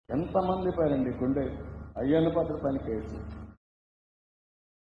ఎంతమంది పైనండి గుండె అయ్యన్న పాత్ర పైన కేసు,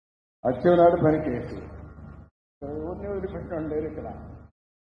 అచ్చెన్నాయుడు పైన కేసు, ఎవరిని వదిలిపెట్టడం లేదు. ఇక్కడ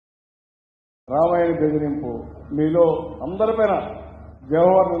రామాయణ బెదిరింపు, మీలో అందరిపైన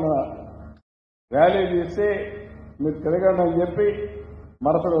జవహర్ ర్యాలీ చేస్తే మీరు తిరగండి అని చెప్పి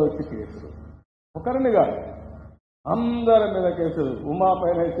మరసలు వచ్చి కేసులు, ఒకరిని కాదు అందరి మీద కేసులు. ఉమా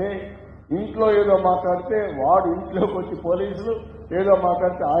పైన అయితే ఇంట్లో ఏదో మాట్లాడితే వాడు ఇంట్లోకి వచ్చి పోలీసులు ఏదో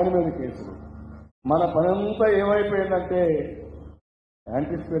మాట్లాడితే ఆయన మీద కేసులు. మన పనంతా ఏమైపోయిందంటే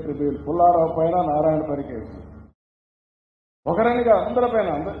యాంటిసిపేటరీ బిల్, పుల్లారావు పైన నారాయణ పైన కేసు, ఒకరినిగా అందరిపైన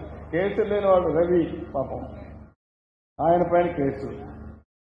కేసులు లేని వాడు రవి పాపం ఆయన పైన కేసు,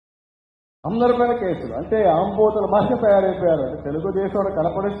 అందరిపైన కేసులు. అంటే ఆంబోతుల భాష తయారైపోయారు. అంటే తెలుగుదేశం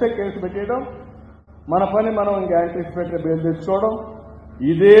కనపడిస్తే కేసు పెట్టేయడం, మన పని మనం ఇంకా యాంటిసిపేటరీ బిల్ తెచ్చుకోవడం.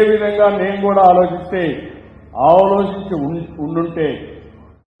 ఇదే విధంగా నేను కూడా ఆలోచించి ఉండుంటే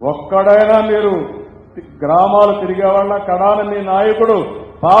ఒక్కడైనా మీరు గ్రామాలు తిరిగేవాళ్ళ కడాన మీ నాయకుడు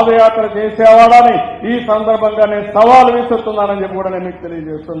పాదయాత్ర చేసేవాడని ఈ సందర్భంగా నేను సవాలు విసురుతున్నానని చెప్పి కూడా నేను మీకు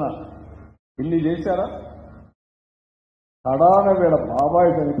తెలియజేస్తున్నా. ఇన్ని చేశారా? కడాన వీళ్ళ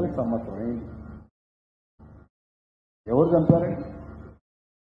బాబాయ్ చనిపోయి సంవత్సరం అయింది. ఎవరు చంపారండి?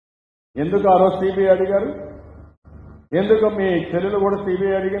 ఎందుకు ఆ రోజు సిబిఐ అడిగారు? ఎందుకు మీ చెల్లెలు కూడా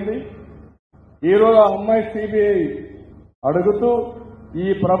సిబిఐ అడిగింది? ఈరోజు ఆ అమ్మాయి సిబిఐ అడుగుతూ ఈ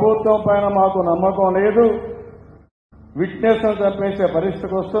ప్రభుత్వం పైన మాకు నమ్మకం లేదు, విట్నెస్ చంపేసే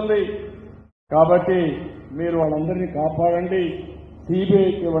పరిస్థితికి వస్తుంది, కాబట్టి మీరు వాళ్ళందరినీ కాపాడండి,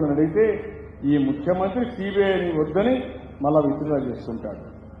 సిబిఐకి ఇవ్వని అడిగితే ఈ ముఖ్యమంత్రి సిబిఐని వద్దని మళ్ళా విత్డ్రా చేసుకుంటాడు.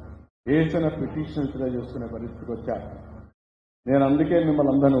 వేసిన పిటిషన్ విత్డ్రా చేసుకునే పరిస్థితికి వచ్చారు. నేను అందుకే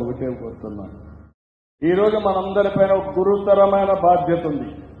మిమ్మల్ని అందరినీ ఒకటే కోరుతున్నాను. ఈరోజు మనందరిపైన ఒక గురుతరమైన బాధ్యత ఉంది.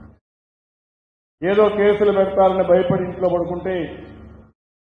 ఏదో కేసులు పెడతారని భయపడి ఇంట్లో పడుకుంటే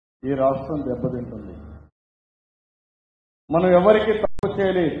ఈ రాష్ట్రం దెబ్బతింటుంది. మనం ఎవరికి తప్పు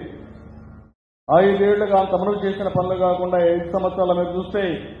చేయలేదు. 5 ఏళ్లుగా అంతమనుకు చేసిన పనులు కాకుండా 5 సంవత్సరాల మీద చూస్తే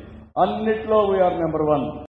అన్నిట్లో వీఆర్ నెంబర్ 1.